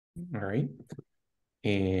All right.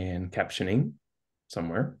 And captioning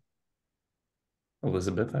somewhere.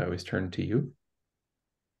 Elizabeth, I always turn to you.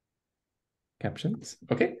 Captions.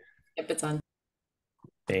 Okay. Yep, it's on.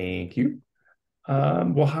 Thank you.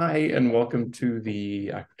 Well, hi, and welcome to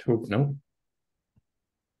the October, no,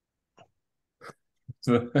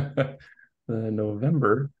 the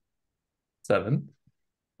November 7th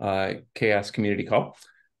CHAOSS community call.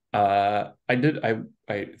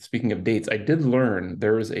 Speaking of dates, I did learn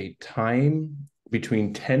there is a time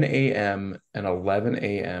between 10 a.m. and 11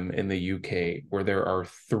 a.m. in the UK where there are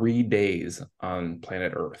 3 days on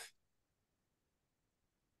planet Earth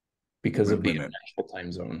because of Wait the a minute. international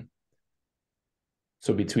time zone.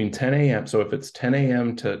 So between 10 a.m., so if it's 10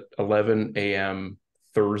 a.m. to 11 a.m.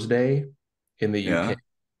 Thursday in the UK, Yeah.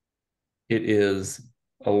 it is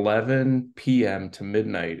 11 p.m. to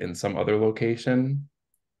midnight in some other location.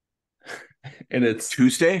 And it's,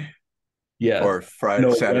 Tuesday yeah, or Friday,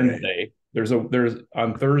 no, Saturday? Wednesday. There's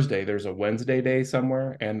on Thursday, there's a Wednesday day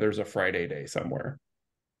somewhere, and there's a Friday day somewhere.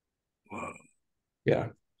 Whoa. Yeah.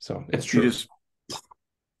 So it's You true. just,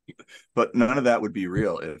 but none of that would be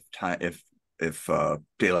real if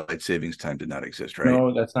daylight savings time did not exist, right?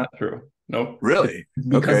 No, that's not true. Nope. Really?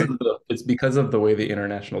 Because of Okay. the way the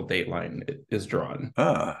international date line is drawn.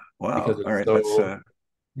 Wow. Because All it's right. Let's so,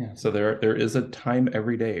 yeah, so there is a time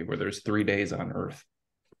every day where there's 3 days on Earth.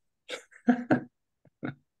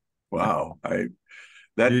 wow. I You,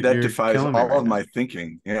 that you're defies killing me all right of now. my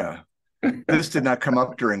thinking. Yeah. This did not come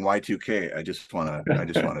up during Y2K. I just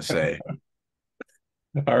wanna say.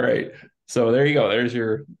 All right. So there you go. There's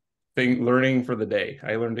your thing learning for the day.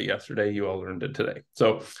 I learned it yesterday. You all learned it today.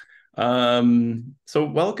 So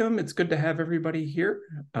welcome. It's good to have everybody here.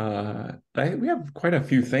 We have quite a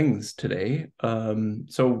few things today.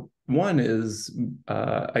 So one is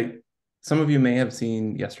I some of you may have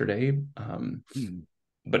seen yesterday, Hmm.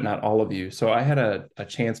 but not all of you. So I had a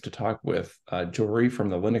chance to talk with Jory from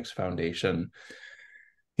the Linux Foundation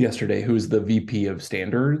yesterday, who's the VP of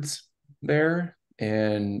standards there.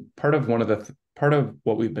 And part of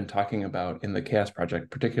what we've been talking about in the CHAOSS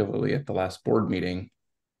project, particularly at the last board meeting,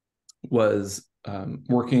 was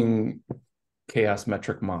working CHAOSS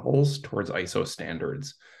metric models towards ISO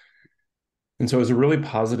standards. And so it was a really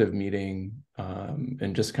positive meeting.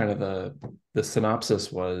 And just kind of the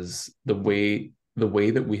synopsis was the way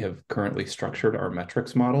that we have currently structured our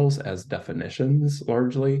metrics models as definitions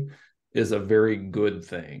largely is a very good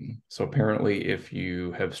thing. So apparently, if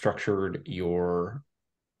you have structured your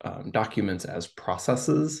documents as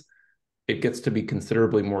processes, it gets to be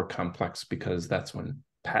considerably more complex because that's when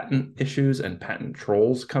patent issues and patent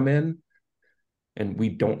trolls come in, and we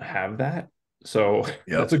don't have that. So Yep.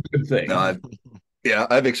 that's a good No, thing.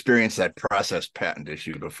 I've experienced that process patent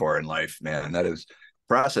issue before in life, man. That is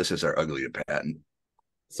processes are ugly to patent.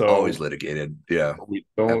 Always So litigated. Yeah, we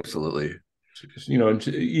don't, absolutely.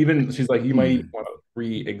 even she's like, you might even Hmm. want to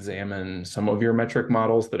re-examine some of your metric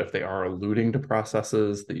models that if they are alluding to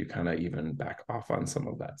processes, that you kind of even back off on some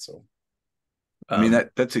of that. So, I mean, um,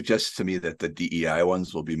 that suggests to me that the DEI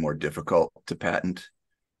ones will be more difficult to patent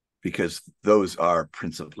because those are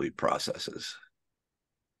principally processes.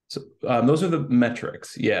 those are the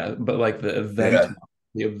metrics, yeah. But like Yeah,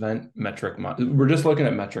 the event metric model, we're just looking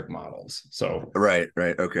at metric models. So right.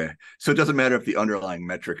 Okay. So it doesn't matter if the underlying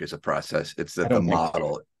metric is a process, it's I that the don't think so.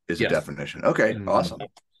 model is a Yes, definition. Okay, awesome.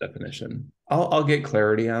 definition. I'll get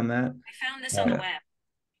clarity on that. I found this on the Uh, Yeah.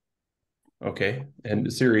 web. okay,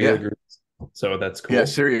 and Siri Yeah. agrees, so that's Yeah, cool.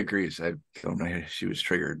 Siri agrees. I don't know if she was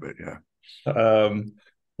triggered, but yeah. Um,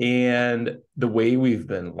 and the way we've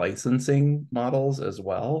been licensing models as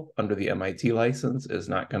well under the MIT license is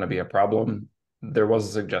not going to be a problem. There was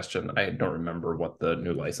a suggestion, I don't remember what the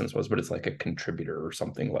new license was, but it's like a contributor or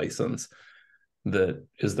something license that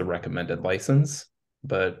is the recommended license,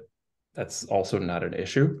 but that's also not an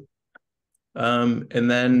issue. And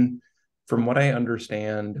then from what I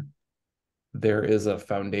understand, there is a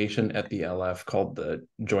foundation at the LF called the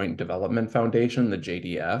Joint Development Foundation, the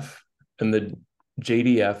JDF, and the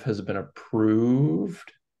JDF has been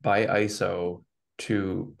approved by ISO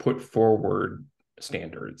to put forward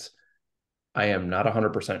standards. I am not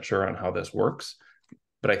 100% sure on how this works,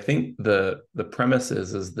 but I think the premise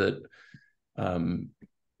is that um,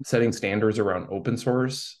 setting standards around open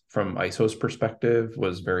source from ISO's perspective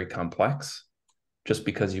was very complex just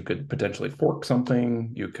because you could potentially fork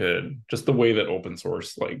something. You could just the way that open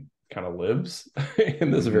source like kind of lives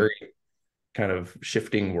in this Hmm. very kind of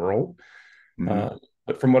shifting world. Hmm.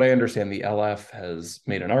 But from what I understand, the LF has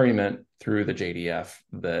made an argument through the JDF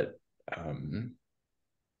that um,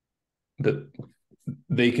 that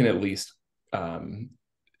they can at least um,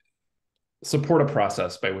 support a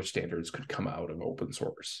process by which standards could come out of open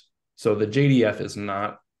source. So the JDF is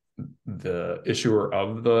not the issuer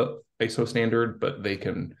of the ISO standard, but they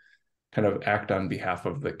can kind of act on behalf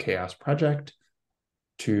of the CHAOSS project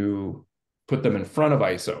to put them in front of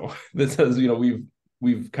ISO that says,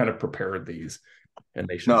 we've kind of prepared these and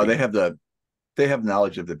they should No, be. they have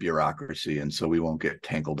knowledge of the bureaucracy, and so we won't get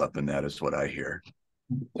tangled up in that, is what I hear.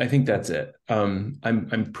 I think that's it.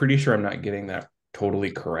 I'm pretty sure I'm not getting that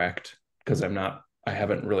totally correct because I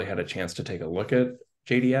haven't really had a chance to take a look at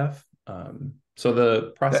JDF. So the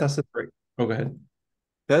That process is right. Oh, go ahead.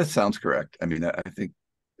 that sounds correct. I mean, I think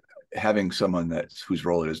having someone that's whose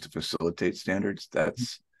role it is to facilitate standards,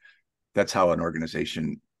 that's how an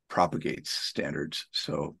organization propagates standards.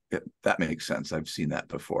 So that makes sense. I've seen that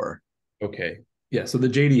before. Okay. Yeah. So the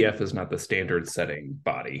JDF is not the standard setting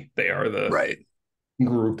body. They are the Right.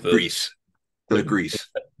 group that Greece. The that Greece.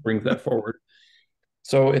 brings that forward.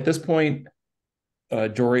 So at this point,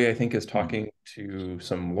 Jory, I think, is Mm. talking to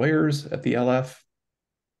some lawyers at the LF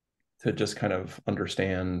to just kind of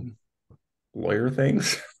understand lawyer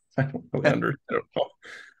things. I don't really understand.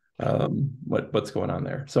 I don't know what's going on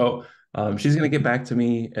there. So she's going to get back to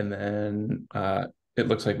me, and then it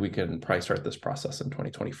looks like we can probably start this process in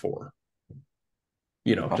 2024.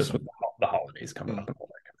 Just with Awesome. the holidays coming Mm, up and all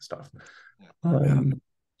that kind of stuff. yeah. Yeah.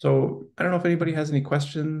 So I don't know if anybody has any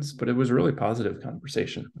questions, but it was a really positive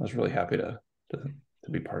conversation. I was really happy to, to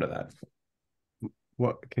be part of that.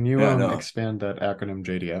 What can you Yeah, no. expand that acronym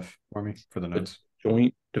JDF for me for the The notes?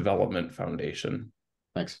 Joint Development Foundation.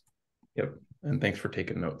 Thanks. Yep. And thanks for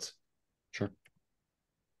taking notes. Sure.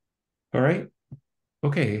 All right.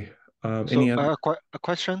 Okay. So Any other? a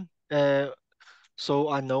question. So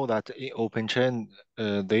I know that in OpenChain,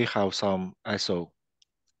 they have some ISO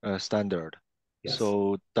standard. Yes.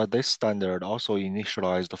 So does this standard also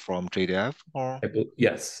initialized from JDF or?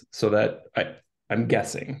 Yes. So that I'm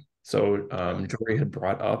guessing. So Uh, Jory had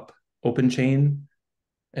brought up OpenChain,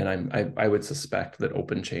 and I would suspect that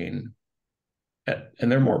OpenChain,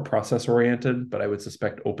 and they're more process oriented, but I would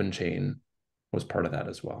suspect OpenChain was part of that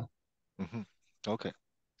as well. mhm. Okay.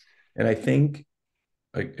 And I think,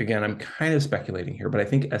 again, I'm kind of speculating here, but I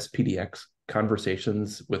think SPDX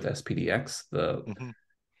conversations with SPDX, the Mhm.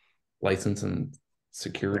 license and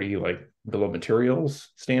security, like bill of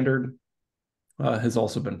materials standard, has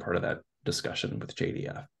also been part of that discussion with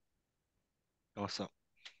JDF. Awesome.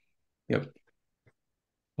 Yep.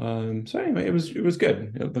 So anyway, it was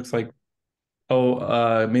good. It looks like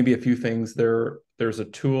maybe a few things there. There's a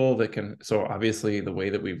tool that can, so obviously the way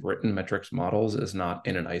that we've written metrics models is not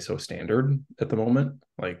in an ISO standard at the moment,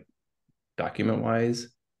 like document wise.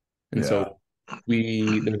 And Yeah. so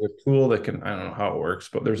there's a tool that can, I don't know how it works,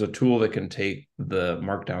 but there's a tool that can take the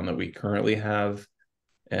markdown that we currently have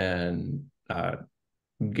and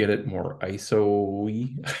get it more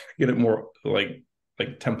ISO-y, get it more like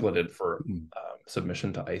templated for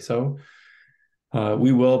submission to ISO.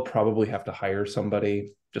 We will probably have to hire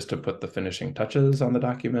somebody just to put the finishing touches on the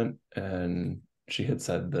document. And she had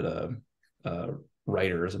said that a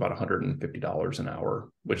writer is about $150 an hour,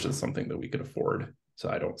 which is something that we could afford. So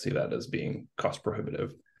I don't see that as being cost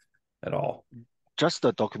prohibitive at all. Just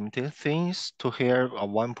the documented things to hear a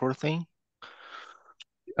one per thing.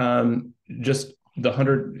 Just the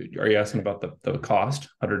hundred. Are you asking about the cost?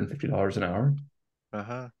 $150 an hour.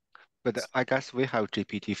 Uh-huh. But I guess we have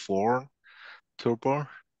GPT-4 Turbo,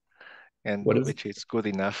 and What is? which is good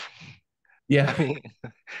enough. Yeah, I mean,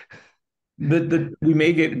 the we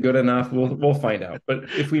may get good enough. We'll find out. But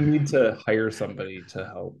if we need to hire somebody to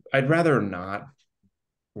help, I'd rather not.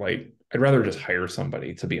 I'd rather just hire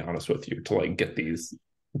somebody, to be honest with you, to like get these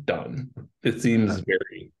done. It seems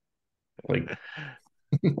very like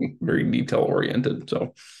very detail oriented.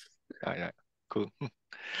 So yeah, cool.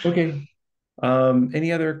 okay.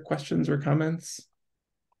 Any other questions or comments?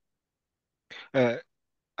 Uh,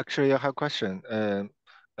 Actually, I have a question.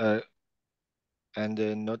 Uh,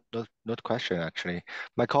 and not question actually.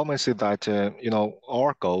 My comment is that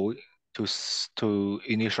our goal to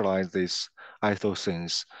initialize this ISO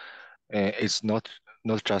things is not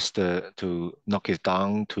just to knock it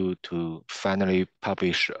down to finally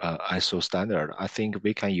publish ISO standard. I think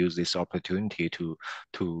we can use this opportunity to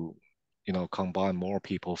combine more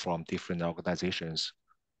people from different organizations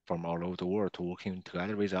from all over the world to working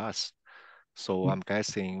together with us. So I'm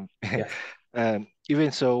guessing, Yes.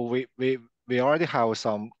 even so, we already have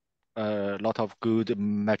some lot of good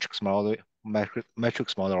metrics model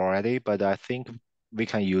already, but I think we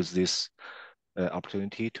can use this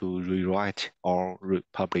opportunity to rewrite or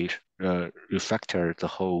republish, refactor the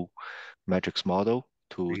whole metrics model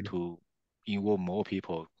to involve more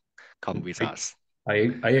people come with Great. us. I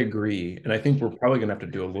agree. And I think we're probably going to have to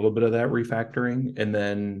do a little bit of that refactoring. And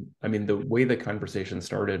then, I mean, the way the conversation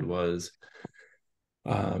started was,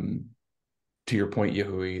 um, to your point,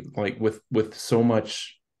 Yahui, like with so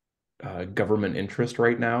much government interest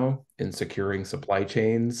right now in securing supply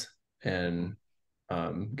chains and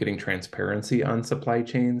getting transparency on supply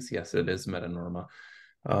chains. Yes, it is metanorma.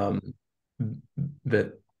 Um,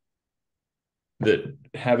 that that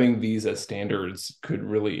having these as standards could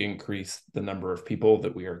really increase the number of people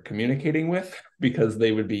that we are communicating with because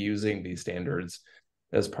they would be using these standards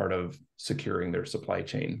as part of securing their supply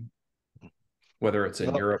chain, whether it's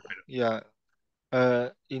in No, Europe. yeah.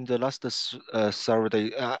 In the last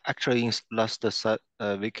survey, actually in last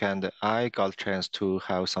weekend, I got a chance to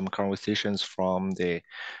have some conversations from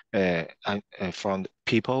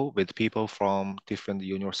people with people from different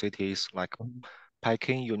universities like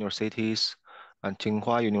Peking universities and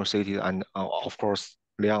Tsinghua University, and of course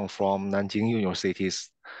Liang from Nanjing universities.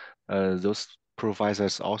 Those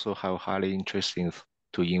professors also have highly interesting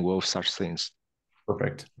to involve such things.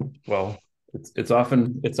 Perfect. Well, it's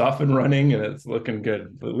often running and it's looking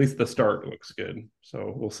good. At least the start looks good.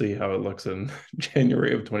 So we'll see how it looks in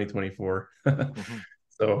January of 2024. Mhm.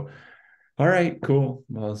 So, all right, cool.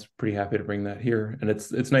 Well, I was pretty happy to bring that here, and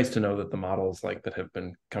it's nice to know that the models like that have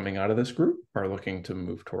been coming out of this group are looking to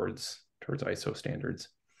move towards ISO standards.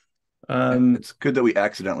 It's good that we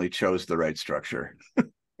accidentally chose the right structure.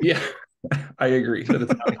 Yeah, I agree that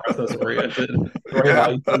it's not process oriented, the right Yeah.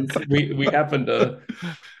 license.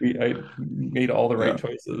 I made all the right Yeah.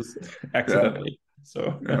 choices Yeah. accidentally.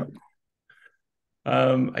 So Yeah.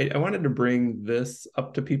 I wanted to bring this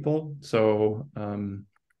up to people. So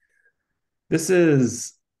this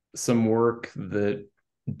is some work that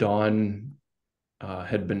Dawn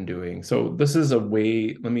had been doing. So this is a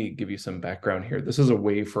way, let me give you some background here. This is a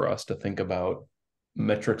way for us to think about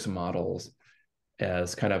metrics models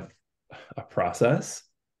as kind of a process,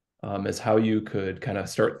 is how you could kind of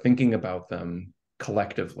start thinking about them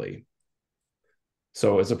collectively.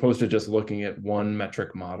 So as opposed to just looking at one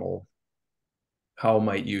metric model, how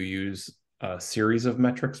might you use a series of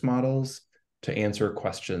metrics models to answer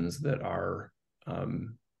questions that are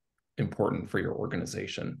important for your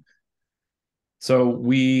organization? So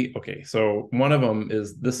so one of them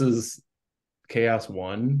is, this is CHAOSS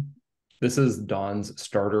 1. This is Dawn's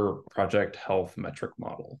starter project health metric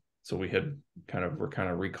model. So we're kind of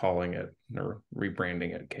recalling it or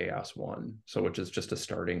rebranding it CHAOSS 1, so which is just a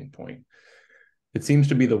starting point. It seems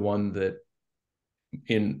to be the one that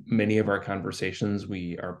in many of our conversations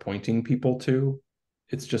we are pointing people to.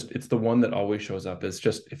 It's the one that always shows up. It's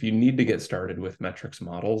just, if you need to get started with metrics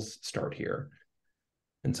models, start here.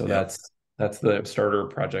 And so Yep. that's the starter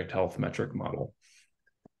project health metric model.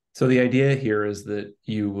 So the idea here is that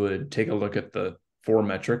you would take a look at the 4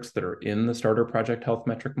 metrics that are in the starter project health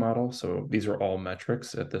metric model. So these are all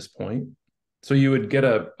metrics at this point. So you would get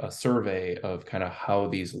a survey of kind of how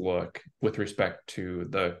these look with respect to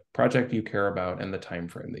the project you care about and the time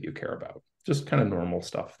frame that you care about. Just kind of normal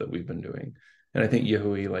stuff that we've been doing. And I think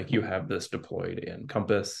Yahui, like, you have this deployed in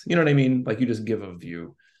Compass. You know what I mean? Like, you just give a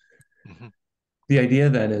view. Mhm. The idea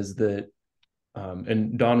then is that,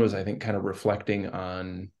 and Dawn was, I think, kind of reflecting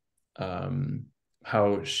on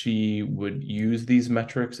how she would use these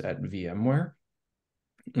metrics at VMware.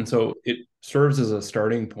 And so it serves as a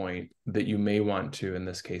starting point that you may want to, in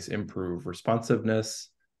this case, improve responsiveness,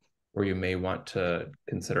 or you may want to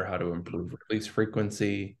consider how to improve release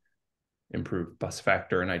frequency, improve bus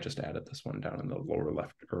factor. And I just added this one down in the lower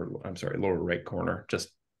left, or I'm sorry, lower right corner, just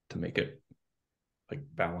to make it like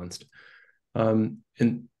balanced. And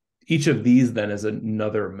each of these then is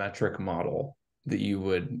another metric model that you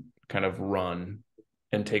would kind of run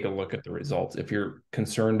and take a look at the results. If you're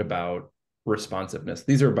concerned about responsiveness,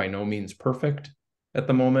 these are by no means perfect at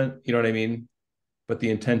the moment, you know what I mean? But the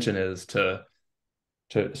intention is to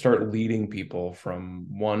start leading people from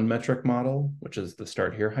one metric model, which is the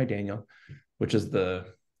start here. Hi, Daniel, which is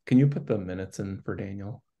can you put the minutes in for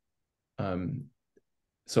Daniel?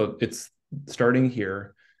 So it's starting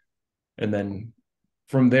here, and then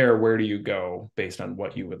from there, where do you go based on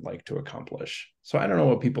what you would like to accomplish? So I don't know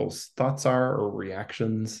what people's thoughts are or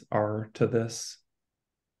reactions are to this.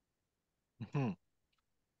 Mhm.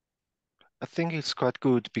 I think it's quite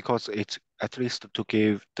good because it's at least to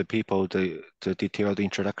give the people the detailed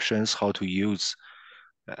introductions how to use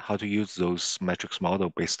those metrics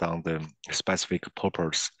model based on the specific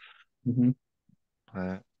purpose. Mhm.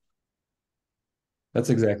 Uh, That's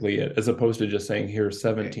exactly it. As opposed to just saying, here's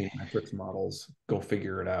okay. 17 metrics models, go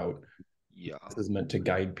figure it out. Yeah. This is meant to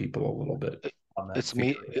guide people a little bit It, on that it's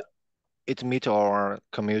me. figuring it it meet our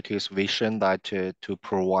community's vision that to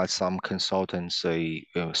provide some consultancy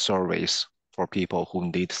service for people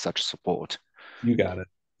who need such support. You got it.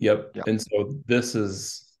 Yep. Yeah. And so this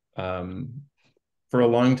is for a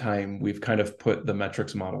long time, we've kind of put the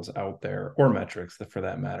metrics models out there, or metrics for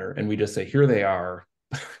that matter, and we just say, here they are.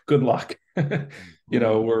 Good luck. You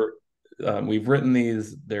know, we've written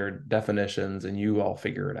these, their definitions, and you all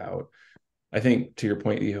figure it out. I think to your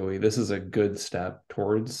point, Ehoe, this is a good step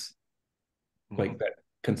towards like that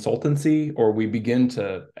consultancy, or we begin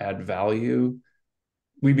to add value.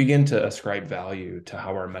 We begin to ascribe value to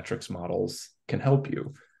how our metrics models can help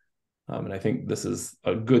you. And I think this is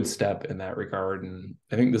a good step in that regard. And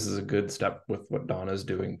I think this is a good step with what Donna's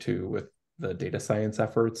doing too with the data science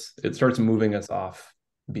efforts. It starts moving us off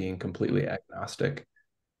being completely agnostic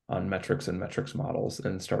on metrics and metrics models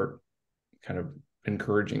and start kind of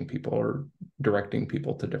encouraging people or directing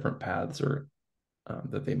people to different paths or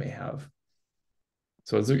that they may have.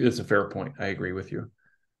 So it's a fair point. I agree with you.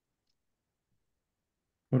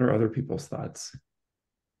 What are other people's thoughts?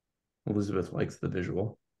 Elizabeth likes the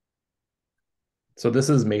visual. So this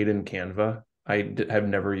is made in Canva. I have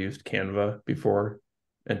never used Canva before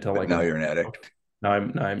until like now you're an addict. Now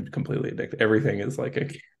I'm completely addicted. Everything is like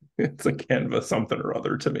it's a Canva something or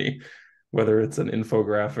other to me. Whether it's an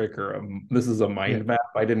infographic or this is a mind map.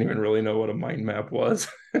 I didn't even really know what a mind map was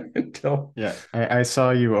until I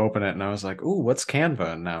saw you open it and I was like, "Ooh, what's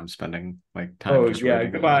Canva?" And now I'm spending like time just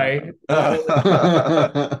reading. Goodbye.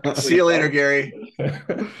 See you later, Gary.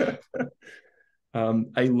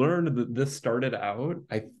 I learned that this started out,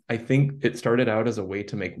 I think it started out as a way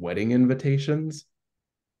to make wedding invitations.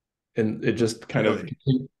 And it just kind of,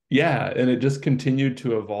 and it just continued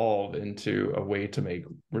to evolve into a way to make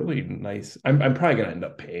really nice. I'm probably going to end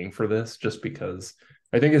up paying for this just because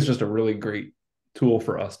I think it's just a really great tool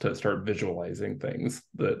for us to start visualizing things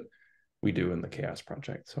that we do in the CHAOSS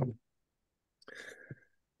project.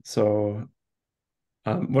 So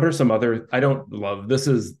what are some other, I don't love, this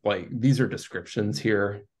is like, these are descriptions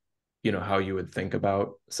here, you know, how you would think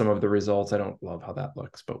about some of the results. I don't love how that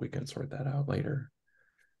looks, but we can sort that out later.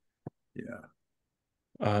 Yeah.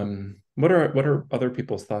 What are other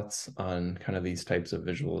people's thoughts on kind of these types of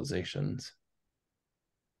visualizations?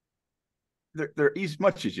 They're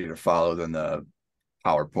much easier to follow than the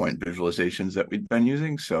PowerPoint visualizations that we've been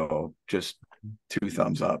using. So just 2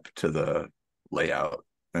 thumbs up to the layout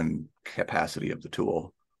and capacity of the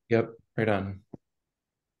tool. Yep, right on.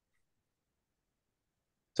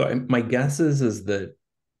 So my guess is that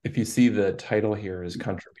if you see the title here is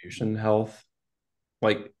contribution health,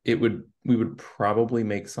 like we would probably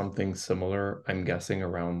make something similar, I'm guessing,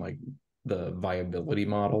 around like the viability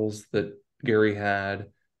models that Gary had,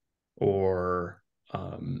 or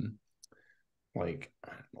like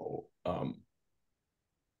I don't know,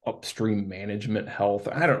 upstream management health.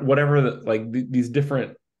 I don't whatever like these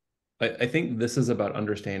different. I think this is about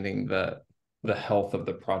understanding the health of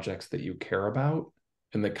the projects that you care about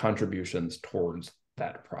and the contributions towards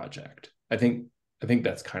that project. I think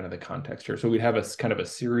that's kind of the context here. So we'd have a kind of a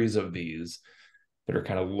series of these that are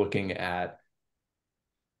kind of looking at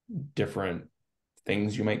different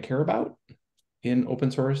things you might care about in open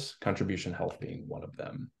source, contribution health being one of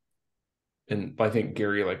them. And I think,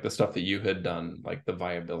 Gary, like the stuff that you had done, like the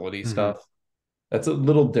viability stuff, that's a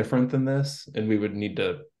little different than this. And we would need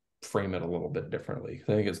to frame it a little bit differently.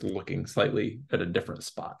 I think it's looking slightly at a different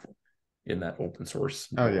spot in that open source.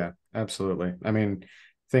 Oh, yeah, absolutely. I mean,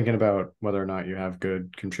 thinking about whether or not you have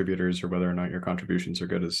good contributors or whether or not your contributions are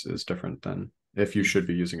good is different than if you should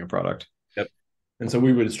be using a product. Yep. And so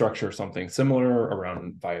we would structure something similar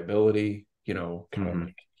around viability, you know, kind of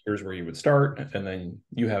like, here's where you would start. And then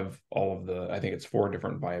you have all of the, I think it's 4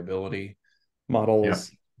 different viability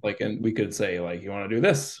models. Yep. Like, and we could say, like, you want to do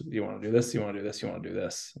this, you want to do this, you want to do this, you want to do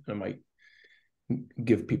this. And it might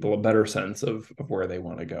give people a better sense of where they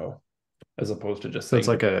want to go, as opposed to just so it's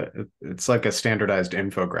like a standardized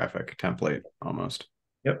infographic template almost.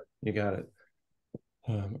 Yep, you got it.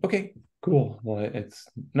 Okay, cool. Well, it's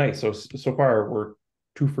nice. So far we're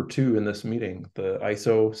 2 for 2 in this meeting. The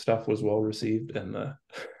ISO stuff was well received, and the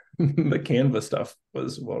the Canva stuff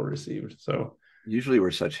was well received. So usually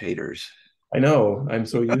we're such haters. I know. I'm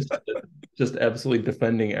so used to just absolutely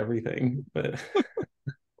defending everything, but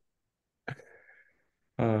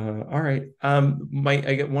all right.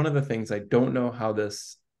 I get one of the things, I don't know how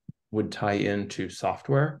this would tie into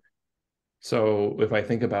software. So if I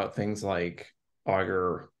think about things like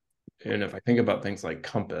Augur, and if I think about things like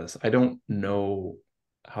Compass, I don't know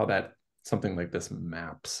how that something like this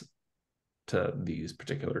maps to these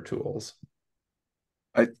particular tools.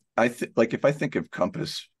 I like if I think of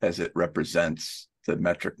Compass as it represents the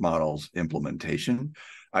metric models implementation.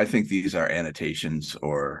 I think these are annotations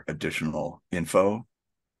or additional info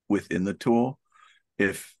within the tool.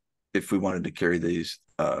 If we wanted to carry these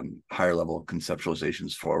higher level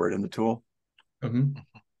conceptualizations forward in the tool. Mm-hmm.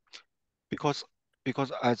 Because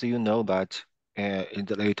as you know that in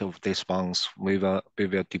the later of this month, we will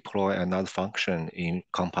deploy another function in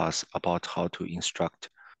CHAOSS about how to instruct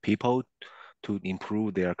people to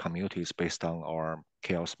improve their communities based on our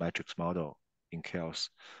CHAOSS metrics model in CHAOSS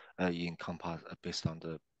in CHAOSS based on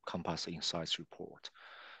the CHAOSS Insights report.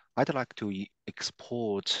 I'd like to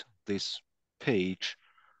export this page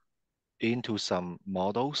into some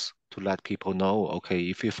models to let people know, okay,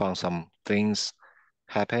 if you found some things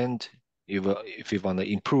happened, if you want to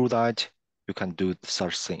improve that, you can do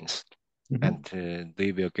such things. Mm-hmm. And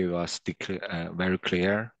they will give us very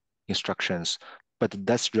clear instructions. But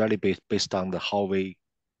that's really based on the how we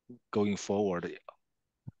going forward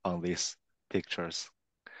on these pictures.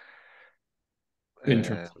 In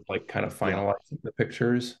terms of like kind of finalizing the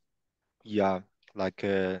pictures. Yeah, like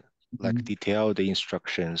detailed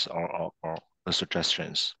instructions or the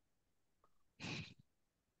suggestions.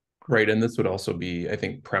 Right. And this would also be, I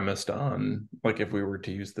think, premised on like if we were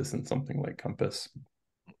to use this in something like Compass,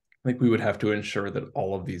 like we would have to ensure that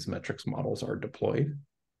all of these metrics models are deployed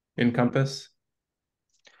in Compass.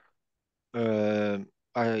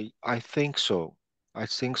 I think so. I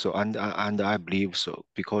think so, and I believe so,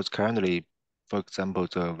 because currently, for example,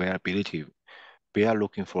 the variability, we are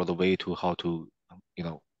looking for the way to how to,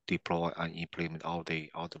 deploy and implement all the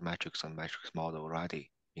metrics and metrics model already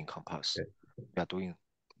in Compass. Okay. We are doing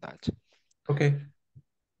that. Okay.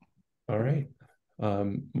 All right.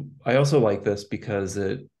 I also like this because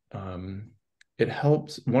it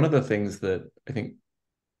helps. One of the things that I think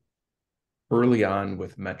early on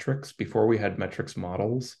with metrics, before we had metrics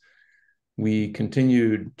models, we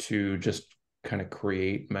continued to just kind of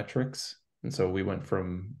create metrics. And so we went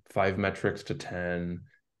from 5 metrics to 10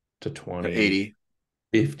 to 20, 80,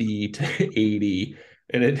 50 to 80.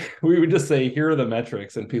 And we would just say, here are the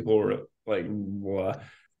metrics. And people were like, what?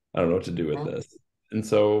 I don't know what to do with this. And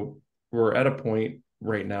so we're at a point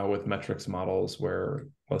right now with metrics models where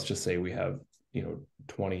let's just say we have,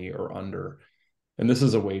 20 or under. And this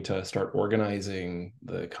is a way to start organizing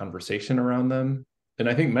the conversation around them. And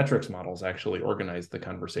I think metrics models actually organize the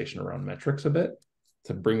conversation around metrics a bit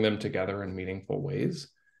to bring them together in meaningful ways.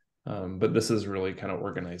 But this is really kind of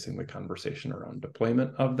organizing the conversation around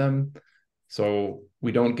deployment of them. So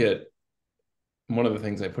we don't get, one of the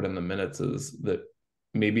things I put in the minutes is that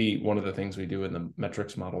maybe one of the things we do in the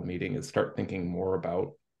metrics model meeting is start thinking more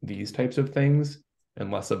about these types of things and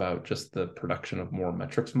less about just the production of more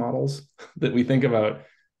metrics models, that we think about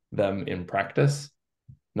them in practice,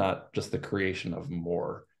 not just the creation of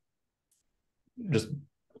more. Just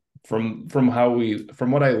from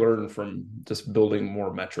what I learned from just building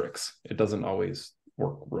more metrics, it doesn't always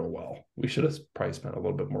work real well. We should have probably spent a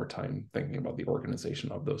little bit more time thinking about the organization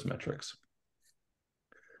of those metrics.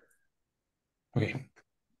 Okay.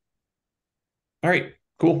 All right,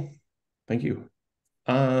 cool. Thank you.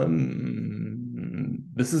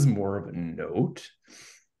 This is more of a note.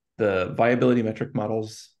 The viability metric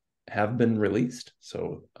models have been released,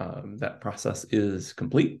 so that process is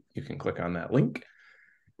complete. You can click on that link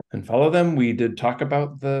and follow them. We did talk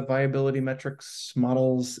about the viability metrics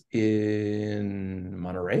models in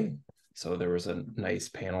Monterey. So there was a nice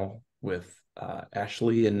panel with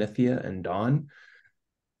Ashley and Nithya and Dawn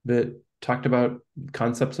that talked about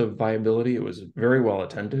concepts of viability. It was very well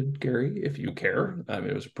attended, Gary, if you care.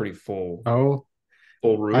 It was a pretty full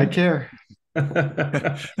room. I care.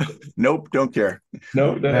 Nope, don't care.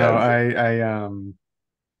 No,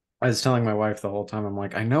 I was telling my wife the whole time, I'm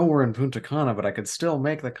like, I know we're in Punta Cana, but I could still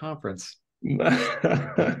make the conference.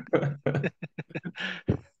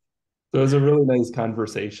 So it was a really nice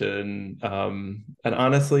conversation. And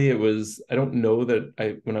honestly, I don't know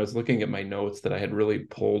that when I was looking at my notes that I had really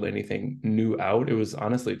pulled anything new out. It was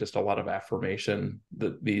honestly just a lot of affirmation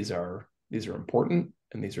that these are important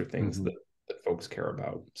and these are things that folks care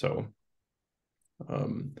about. So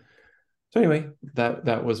anyway,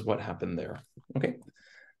 that was what happened there. Okay.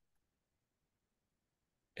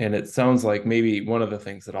 And it sounds like maybe one of the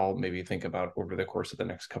things that I'll maybe think about over the course of the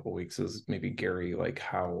next couple of weeks is maybe, Gary, like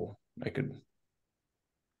how I could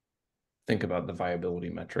think about the viability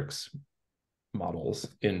metrics models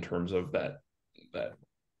in terms of that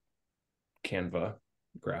Canva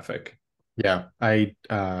graphic. Yeah, I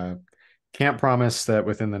can't promise that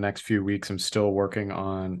within the next few weeks I'm still working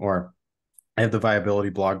on, or I have the viability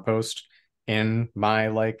blog post in my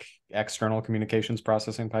like external communications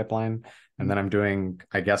processing pipeline. And then I'm doing,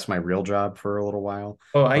 I guess, my real job for a little while.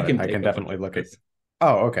 Oh, I can definitely look at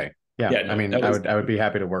Oh, okay. Yeah. Yeah, I no, mean, I would be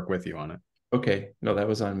happy to work with you on it. okay. No, that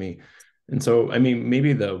was on me. And so, I mean,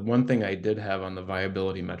 maybe the one thing I did have on the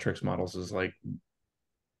viability metrics models is like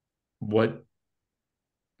what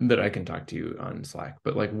that I can talk to you on Slack,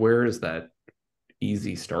 but like where is that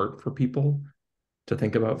easy start for people to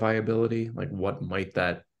think about viability? Like what might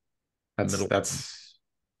that middle That's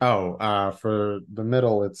for the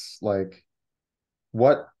middle, it's like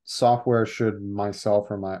what software should myself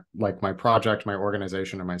or my project, my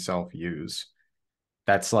organization, or myself use?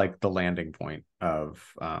 That's like the landing point of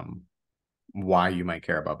why you might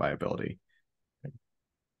care about viability.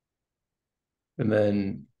 and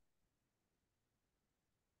then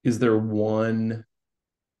is there one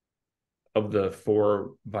of the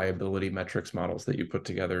four viability metrics models that you put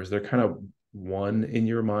together? Is there kind of one in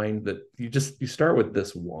your mind that you start with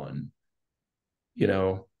this one,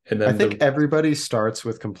 and I then think everybody starts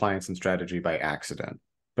with compliance and strategy by accident,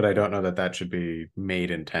 but I don't know that that should be made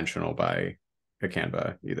intentional by a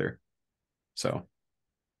Canva either. So,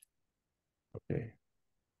 okay.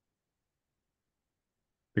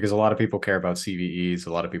 because a lot of people care about CVEs,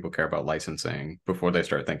 a lot of people care about licensing before they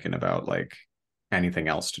start thinking about like anything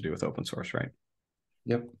else to do with open source, right?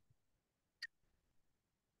 Yep.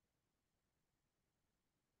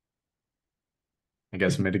 I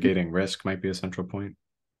guess mitigating risk might be a central point.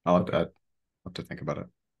 I'll have to think about it.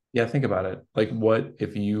 Yeah, think about it. Like, what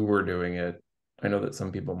if you were doing it? I know that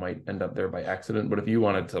some people might end up there by accident, but if you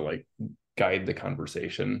wanted to like guide the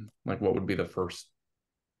conversation, like what would be the first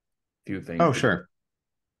few things Oh, that sure.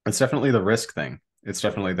 It's definitely the risk thing. It's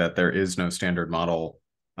definitely that there is no standard model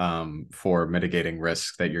for mitigating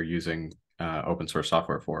risk that you're using open source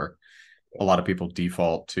software for. A lot of people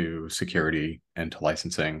default to security and to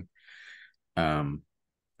licensing, and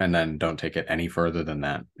then don't take it any further than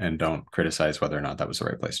that and don't criticize whether or not that was the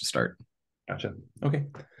right place to start. Gotcha. Okay.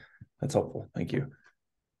 That's helpful. Thank you.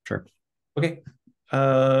 Sure. Okay.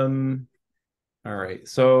 All right.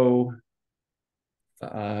 So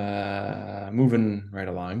moving right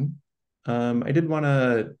along. I did want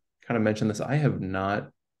to kind of mention this. I have not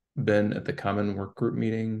been at the common work group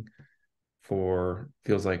meeting for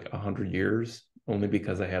feels like 100 years, only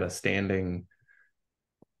because I had a standing,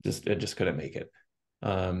 I just couldn't make it.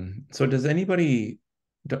 So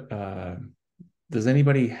uh, does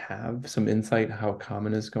anybody have some insight how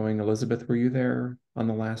common is going? Elizabeth, were you there on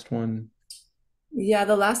the last one? Yeah,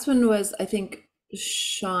 the last one was, I think,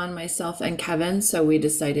 Sean, myself, and Kevin. So we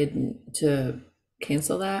decided to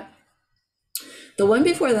cancel that. The one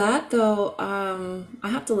before that, though, I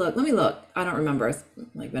have to look. Let me look. I don't remember. It's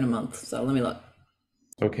like been a month, so let me look.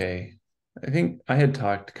 Okay. I think I had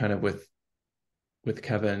talked kind of with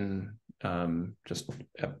Kevin just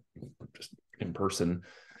in person.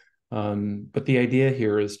 But the idea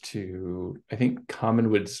here is I think Common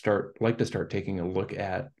would like to start taking a look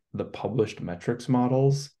at the published metrics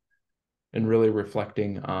models and really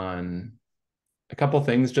reflecting on a couple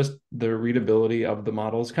things, just the readability of the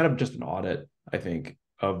models, kind of just an audit, I think,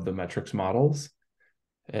 of the metrics models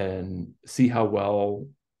and see how well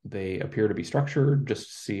they appear to be structured,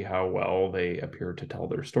 just see how well they appear to tell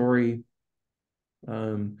their story.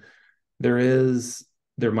 Um, there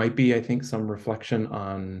might be, I think, some reflection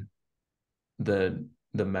on the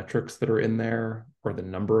metrics that are in there or the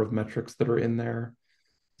number of metrics that are in there.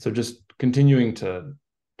 So just continuing to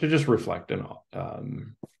just reflect and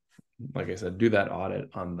like I said, do that audit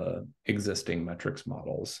on the existing metrics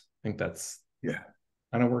models. I think that's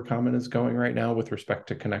kind of where Common is going right now with respect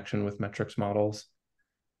to connection with metrics models.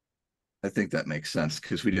 I think that makes sense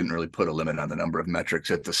because we didn't really put a limit on the number of metrics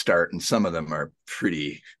at the start, and some of them are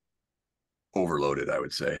pretty overloaded, I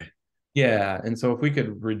would say. Yeah, and so if we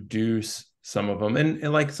could reduce some of them, and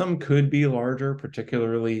like some could be larger,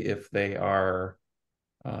 particularly if they are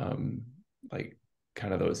like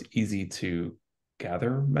kind of those easy to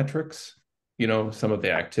gather metrics, some of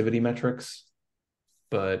the activity metrics.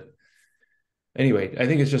 But anyway, I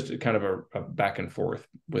think it's just kind of a back and forth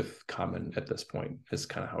with Common at this point is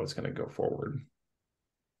kind of how it's going to go forward.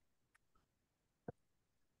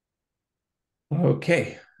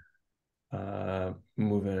 Okay.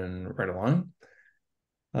 Moving right along.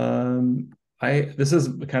 This is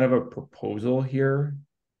kind of a proposal here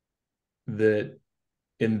that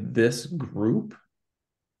in this group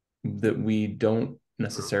that we don't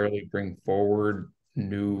necessarily bring forward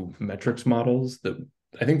new metrics models that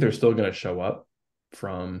I think they're still going to show up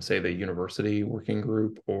from, say, the university working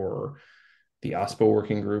group or the OSPO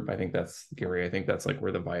working group. I think that's, Gary, I think that's like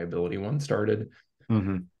where the viability one started.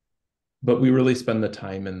 Mm-hmm. But we really spend the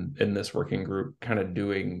time in this working group kind of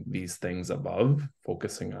doing these things above,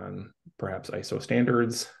 focusing on perhaps ISO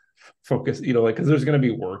standards, because there's going to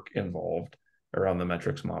be work involved around the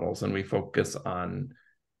metrics models, and we focus on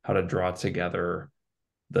how to draw together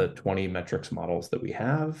the 20 metrics models that we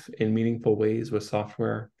have in meaningful ways with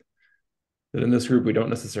software. But in this group, we don't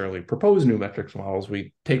necessarily propose new metrics models.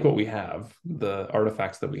 We take what we have, the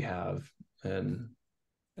artifacts that we have, and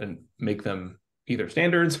make them either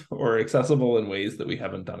standards or accessible in ways that we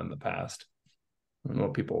haven't done in the past. I don't know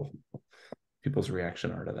what people's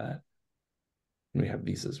reaction are to that. We have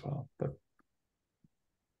these as well, but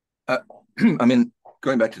I mean,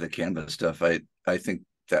 going back to the Canvas stuff, I think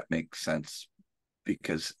that makes sense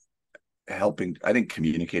because I think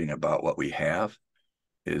communicating about what we have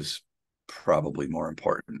is probably more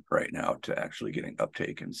important right now to actually getting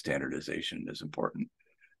uptake, and standardization is important.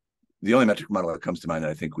 The only metric model that comes to mind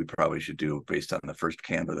that I think we probably should do based on the first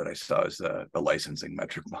Canva that I saw is the licensing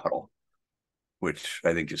metric model, which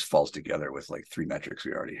I think just falls together with like 3 metrics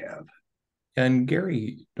we already have. And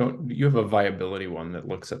Gary, don't you have a viability one that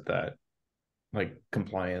looks at that, like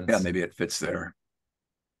compliance? Yeah, maybe it fits there.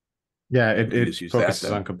 Yeah, Maybe it just use focuses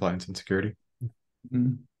that, on compliance and security.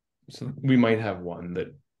 So we might have one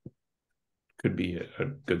that could be a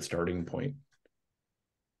good starting point.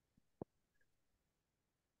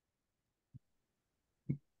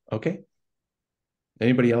 Okay.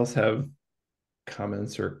 Anybody else have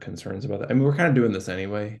comments or concerns about that? I mean, we're kind of doing this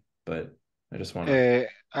anyway, but I just want to.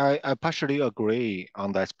 I partially agree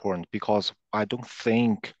on that point because I don't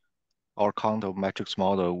think our count of metrics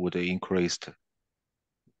model would increase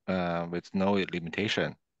with no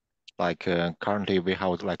limitation. Like currently we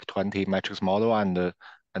have like 20 metrics model, and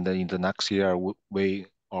then in the next year we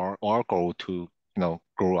are our goal to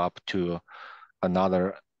grow up to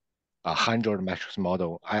another 100 metrics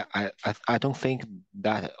model. I don't think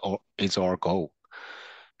that is our goal.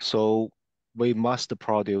 So we must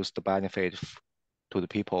produce the benefit to the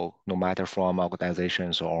people, no matter from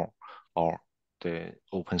organizations or the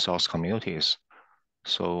open source communities.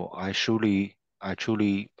 So I truly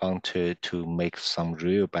wanted to make some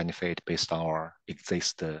real benefit based on our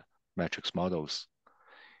existing metrics models.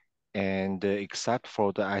 And except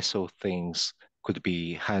for the ISO things could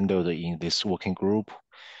be handled in this working group.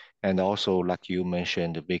 And also, like you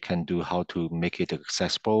mentioned, we can do how to make it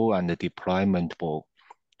accessible and deploymentable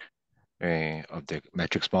of the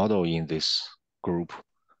metrics model in this group.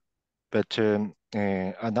 But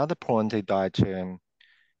another point is that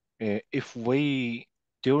if we,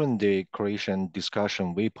 during the creation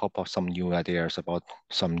discussion, we pop up some new ideas about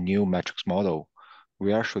some new metrics model,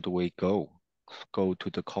 where should we go? Go to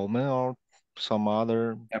the common or some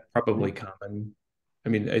other Yeah, probably group? common. I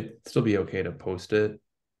mean, it'd still be okay to post it.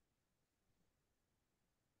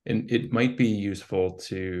 And it might be useful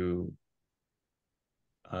to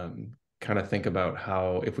kind of think about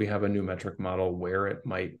how, if we have a new metric model, where it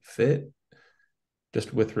might fit,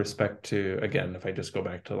 just with respect to, again, if I just go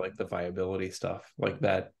back to like the viability stuff, like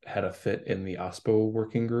that had a fit in the OSPO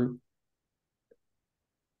working group,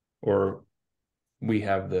 or we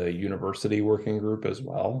have the university working group as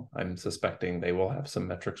well. I'm suspecting they will have some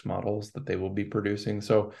metrics models that they will be producing.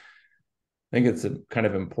 So I think it's kind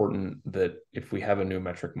of important that if we have a new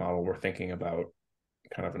metric model, we're thinking about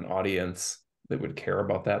kind of an audience that would care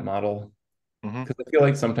about that model. Mm-hmm. Because I feel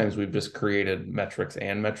like sometimes we've just created metrics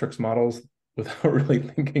and metrics models without really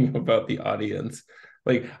thinking about the audience.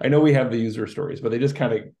 Like I know we have the user stories, but they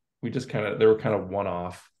were kind of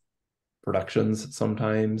one-off productions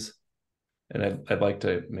sometimes. And I'd like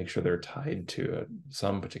to make sure they're tied to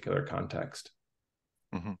some particular context.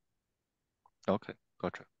 Mm-hmm. Okay,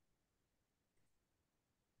 gotcha.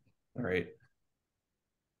 All right.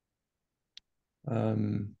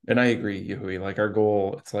 And I agree, Yahui, like our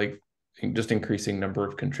goal, it's like just increasing number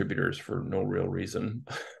of contributors for no real reason.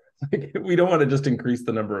 Like, we don't want to just increase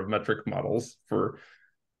the number of metric models for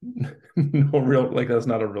no real, like that's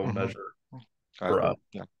not a real Mm-hmm. measure I for agree. us.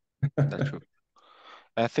 Yeah, that's true.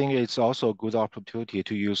 I think it's also a good opportunity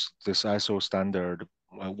to use this ISO standard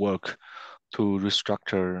work to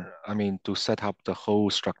restructure, I mean, to set up the whole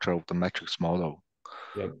structure of the metrics model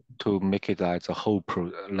Yep. to make it as a whole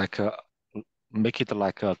make it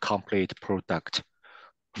like a complete product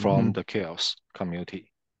from the CHAOSS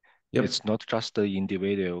community. Yep. It's not just the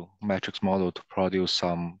individual metrics model to produce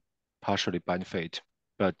some partially benefit,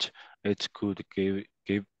 but it could give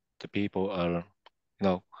the people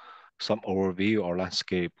some overview or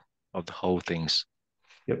landscape of the whole things.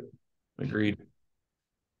 Yep. Agreed.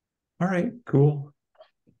 All right, cool.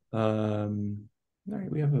 All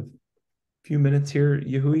right, we have a few minutes here.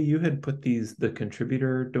 Yahui, you had put the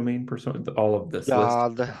contributor domain persona, all of this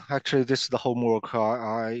list. Yeah, actually, this is the homework.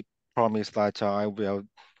 I promised that I will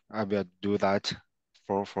do that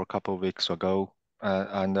for a couple of weeks ago,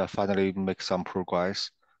 and finally make some progress.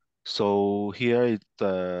 So here is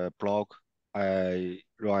the blog I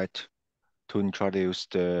write to introduce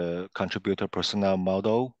the contributor personnel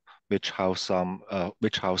model, which has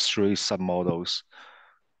three submodels,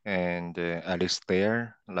 and at least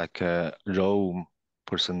there like role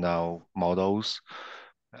personnel models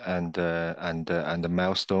and the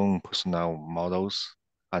milestone personnel models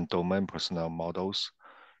and domain personnel models.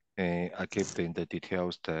 And I give the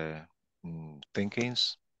details, the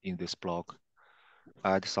thinkings in this blog.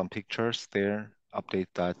 Add some pictures there, update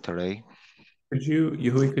that today.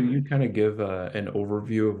 Yehui, could you kind of give an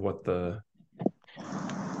overview of what the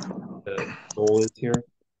goal is here?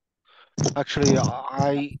 Actually,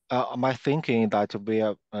 my thinking that we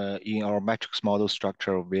are in our matrix model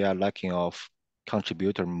structure, we are lacking of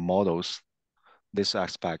contributor models, this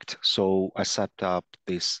aspect. So I set up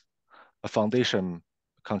this foundation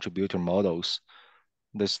contributor models.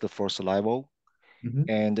 This is the first level. Mm-hmm.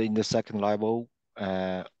 And in the second level,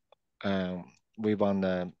 uh, um, we want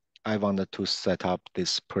I wanted to set up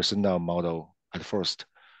this personnel model at first.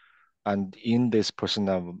 And in this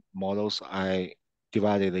personnel models, I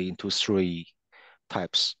divided it into three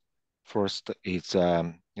types. First is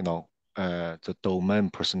the domain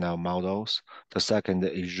personnel models. The second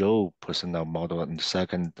is role personnel model, and the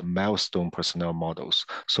second the milestone personnel models.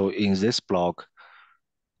 So in this blog,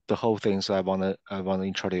 the whole things I wanna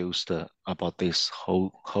introduce about this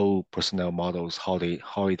whole personnel models, how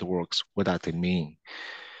it works, what does it mean,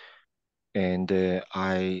 and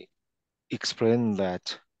I explain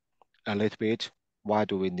that a little bit. Why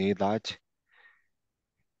do we need that?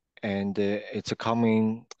 And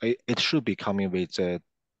it should be coming with the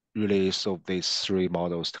release of these three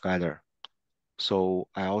models together. So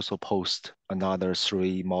I also post another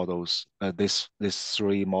three models, this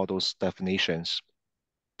three models definitions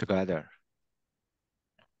together.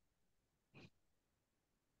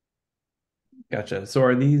 Gotcha. So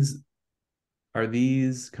are these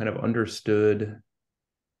kind of understood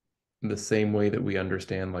the same way that we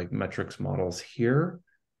understand like metrics models here?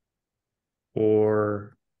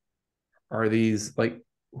 Or are these like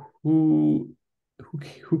who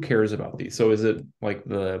who cares about these? So is it like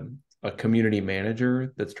a community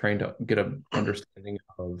manager that's trying to get an understanding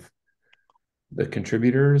of the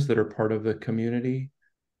contributors that are part of the community?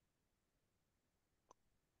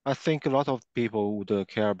 I think a lot of people would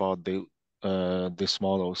care about these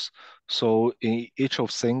models. So in each of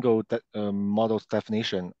single models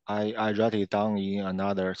definition, I write it down in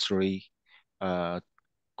another three uh,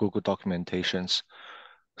 Google documentations.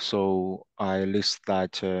 So I list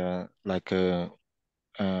that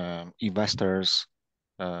investors,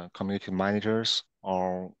 community managers,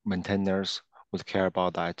 or maintainers would care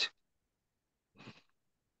about that.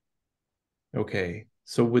 Okay.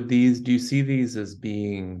 So would these, do you see these as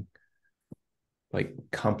being like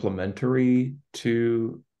complementary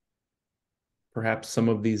to perhaps some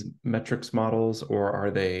of these metrics models, or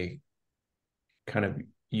are they kind of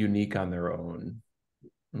unique on their own? I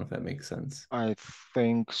don't know if that makes sense. I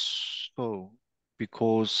think so,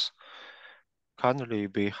 because currently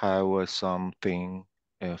we have something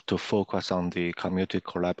to focus on the community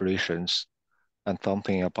collaborations and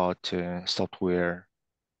something about software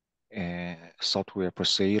per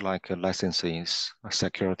se, like licensing,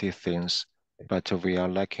 security things, but we are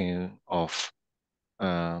lacking of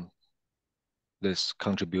um, this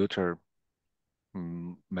contributor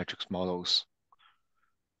metrics models.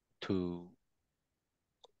 To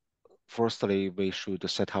firstly, we should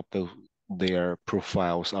set up their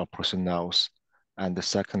profiles or personnels, and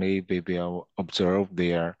secondly, we will observe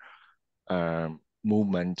their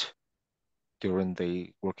movement during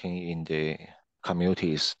the working in the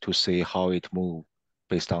communities to see how it move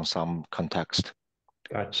based on some context.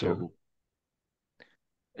 Got you. So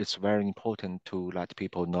it's very important to let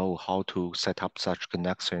people know how to set up such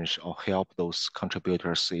connections or help those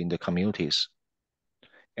contributors in the communities.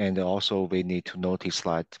 And also we need to notice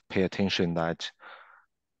that, pay attention that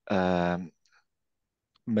um,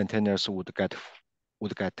 maintainers would get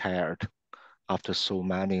tired after so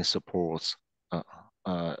many supports. Uh,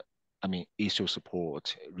 uh, I mean, issue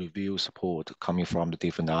support, review support coming from the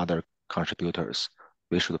different other contributors.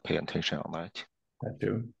 We should pay attention on that. Got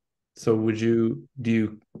you. So do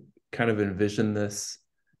you kind of envision this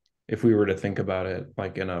if we were to think about it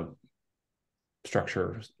like in a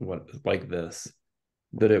structure like this,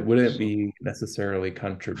 that it wouldn't So, be necessarily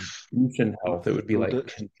contribution health, it would be so like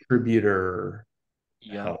contributor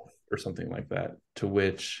yeah, health or something like that, to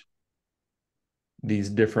which these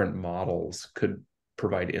different models could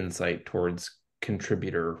provide insight towards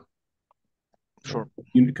contributor, like sure.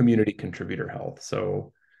 community contributor health.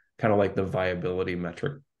 So kind of like the viability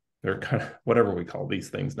metric, or kind of whatever we call these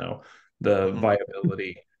things now, the Mhm.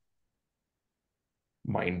 viability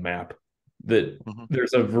mind map that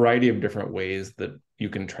there's a variety of different ways that you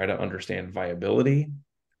can try to understand viability.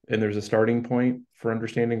 And there's a starting point for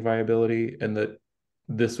understanding viability, and that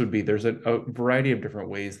this would be, there's a variety of different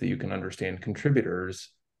ways that you can understand contributors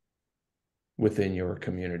within your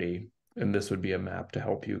community. And this would be a map to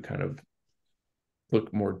help you kind of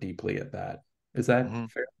look more deeply at that. Is that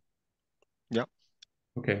fair? Yeah.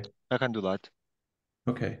 Okay. I can do that.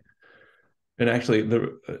 Okay. And actually,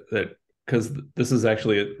 because this is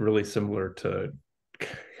actually really similar to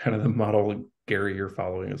kind of the model, Gary, you're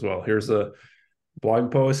following as well. Here's a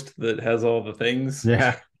blog post that has all the things.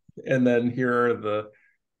 Yeah. And then here are the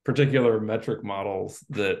particular metric models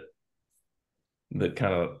that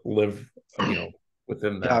kind of live,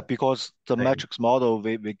 within that. Yeah, because the thing. metrics model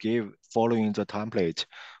we give following the template,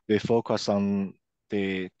 we focus on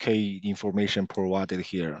the key information provided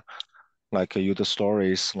here, like user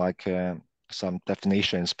stories, like some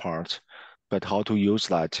definitions part, but how to use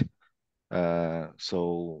that.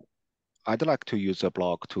 So I'd like to use a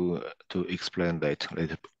blog to explain that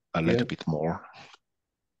a little bit more.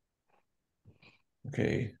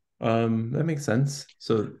 Okay. That makes sense.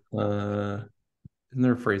 So isn't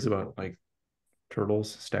there a phrase about like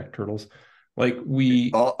turtles, stacked turtles? Like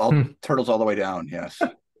all turtles all the way down, yes.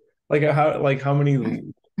 like how many,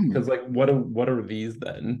 because like what are these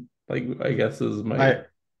then? Like I guess is my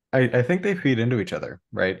I think they feed into each other,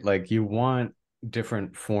 right? Like you want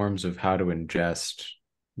different forms of how to ingest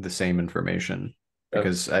the same information,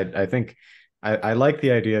 because I think I like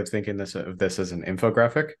the idea of thinking of this as an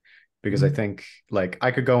infographic, because I think like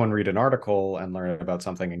I could go and read an article and learn about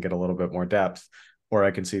something and get a little bit more depth, or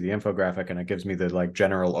I can see the infographic and it gives me the like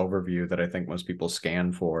general overview that I think most people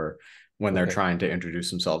scan for when they're trying to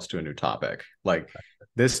introduce themselves to a new topic. Like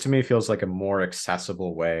this to me feels like a more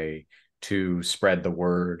accessible way to spread the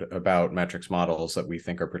word about metrics models that we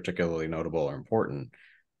think are particularly notable or important.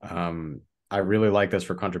 I really like this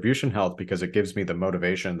for contribution health because it gives me the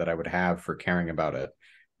motivation that I would have for caring about it,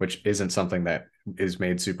 which isn't something that is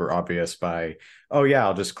made super obvious by, oh yeah,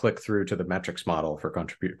 I'll just click through to the metrics model for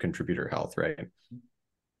contributor health, right?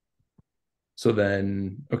 So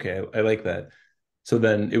then, okay, I like that. So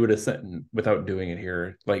then it would ascend without doing it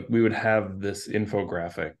here. Like we would have this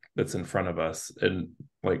infographic that's in front of us, and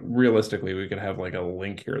like realistically, we could have like a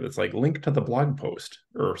link here that's like link to the blog post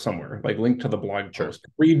or somewhere, like link to the blog post.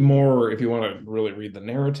 Read more if you want to really read the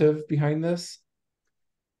narrative behind this.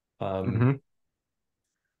 Gotcha.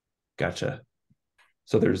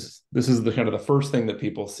 So this is the kind of the first thing that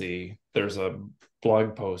people see. There's a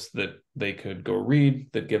blog post that they could go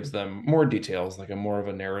read that gives them more details, like a more of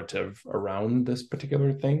a narrative around this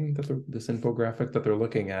particular thing, this infographic that they're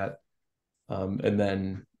looking at. And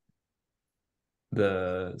then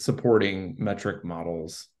the supporting metric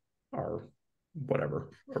models are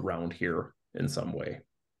whatever around here in some way.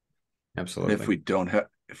 Absolutely. If we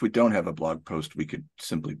don't have a blog post, we could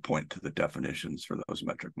simply point to the definitions for those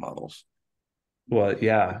metric models. Well,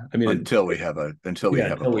 yeah. I mean, until we have a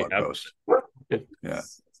blog post. It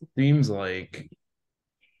seems like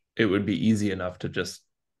it would be easy enough to just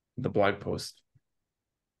the blog post.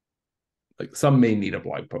 Like some may need a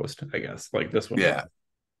blog post, I guess. Like this one. Yeah.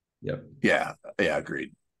 Yep. Yeah.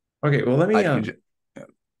 Agreed. Okay. Well, let me.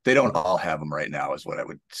 They don't all have them right now, is what I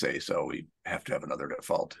would say. So we have to have another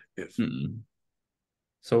default.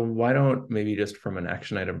 So why don't maybe just from an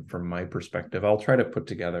action item from my perspective, I'll try to put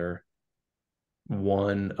together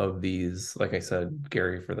one of these, like I said,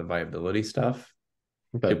 Gary, for the viability stuff.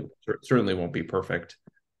 It certainly won't be perfect.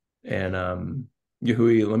 And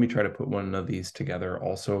Yahui, let me try to put one of these together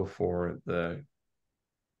also for the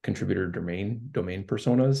contributor domain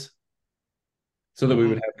personas, so that we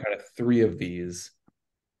would have kind of 3 of these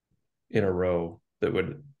in a row that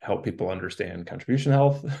would help people understand contribution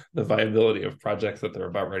health, the viability of projects that they're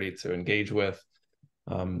about ready to engage with,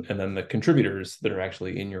 and then the contributors that are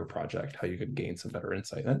actually in your project, how you could gain some better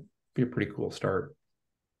insight. That'd be a pretty cool start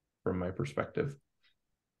from my perspective.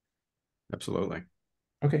 Absolutely.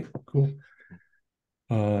 Okay, cool.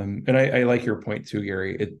 And I like your point too,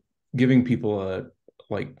 Gary. Giving people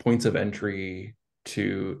like points of entry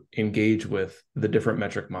to engage with the different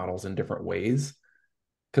metric models in different ways,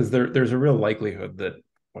 because there's a real likelihood that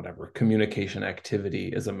whatever communication activity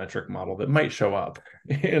is a metric model that might show up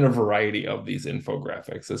in a variety of these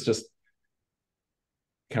infographics. It's just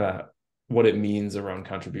kind of what it means around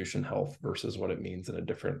contribution health versus what it means in a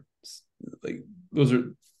different, like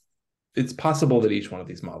it's possible that each one of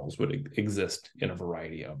these models would exist in a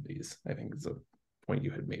variety of these. I think is a point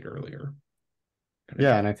you had made earlier.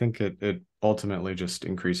 Yeah, and I think it ultimately just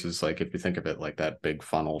increases, like if you think of it like that big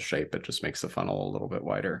funnel shape, it just makes the funnel a little bit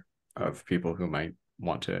wider of people who might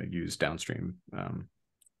want to use downstream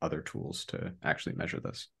other tools to actually measure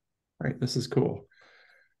this. All right, this is cool.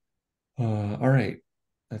 All right,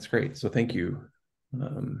 that's great. So thank you.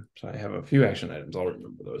 So I have a few action items. I'll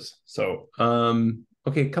remember those. So,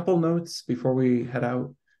 okay, a couple notes before we head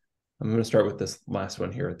out. I'm going to start with this last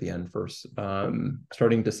one here at the end first.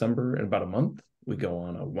 Starting December, in about a month, we go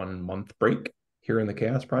on a 1-month break here in the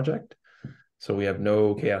CHAOSS project. So we have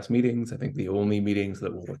no CHAOSS meetings. I think the only meetings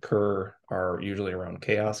that will occur are usually around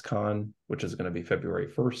CHAOSScon, which is going to be February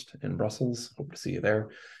 1st in Brussels. Hope to see you there.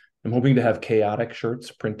 I'm hoping to have chaotic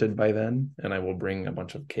shirts printed by then, and I will bring a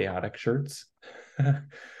bunch of chaotic shirts.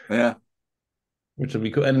 Yeah. Which will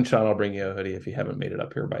be cool. And Sean, I'll bring you a hoodie if you haven't made it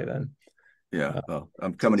up here by then. Yeah. Well,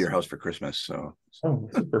 I'm coming to your house for Christmas, so. Oh,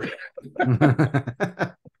 super.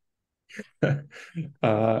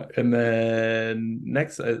 And then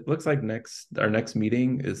next, it looks like our next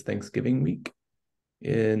meeting is Thanksgiving week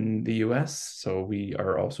in the US. So we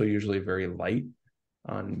are also usually very light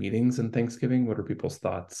on meetings in Thanksgiving. What are people's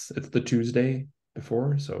thoughts? It's the Tuesday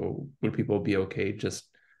before. So would people be okay?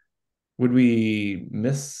 Would we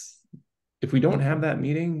miss if we don't have that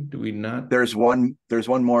meeting? Do we not? There's one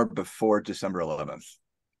more before December 11th.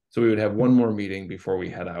 So we would have one more meeting before we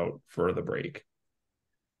head out for the break.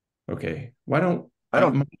 Okay. Why don't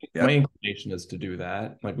my inclination is to do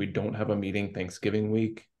that. Like we don't have a meeting Thanksgiving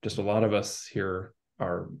week. Just a lot of us here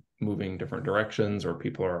are moving different directions or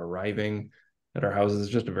people are arriving at our houses.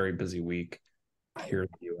 It's just a very busy week here in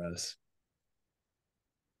the US.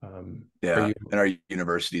 And our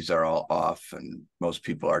universities are all off and most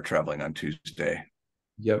people are traveling on Tuesday.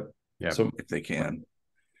 Yep. So if they can.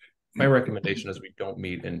 My recommendation is we don't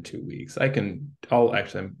meet in 2 weeks. I'll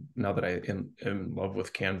actually, now that I am in love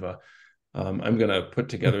with Canva, I'm going to put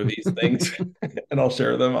together these things and I'll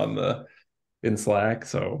share them in Slack.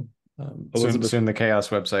 So Elizabeth, soon the CHAOSS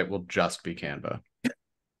website will just be Canva.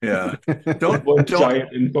 Yeah. Don't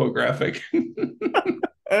giant infographic.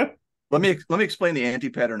 Let me explain the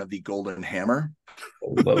anti-pattern of the golden hammer.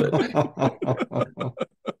 Love it.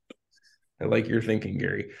 I like your thinking,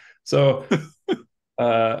 Gary. So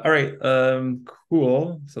all right,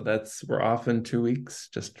 cool. So we're off in 2 weeks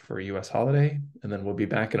just for a US holiday, and then we'll be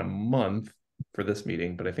back in a month for this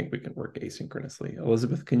meeting, but I think we can work asynchronously.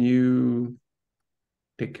 Elizabeth, can you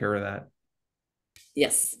take care of that?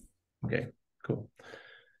 Yes. Okay, cool.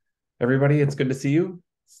 Everybody, it's good to see you.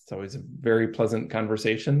 It's always a very pleasant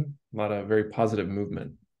conversation, a lot of very positive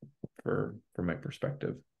movement from my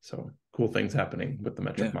perspective. So cool things happening with the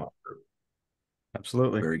metric model group.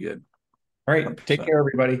 Absolutely. Very good. All right, 100%. Take care,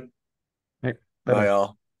 everybody. Hey, bye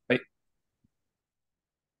all.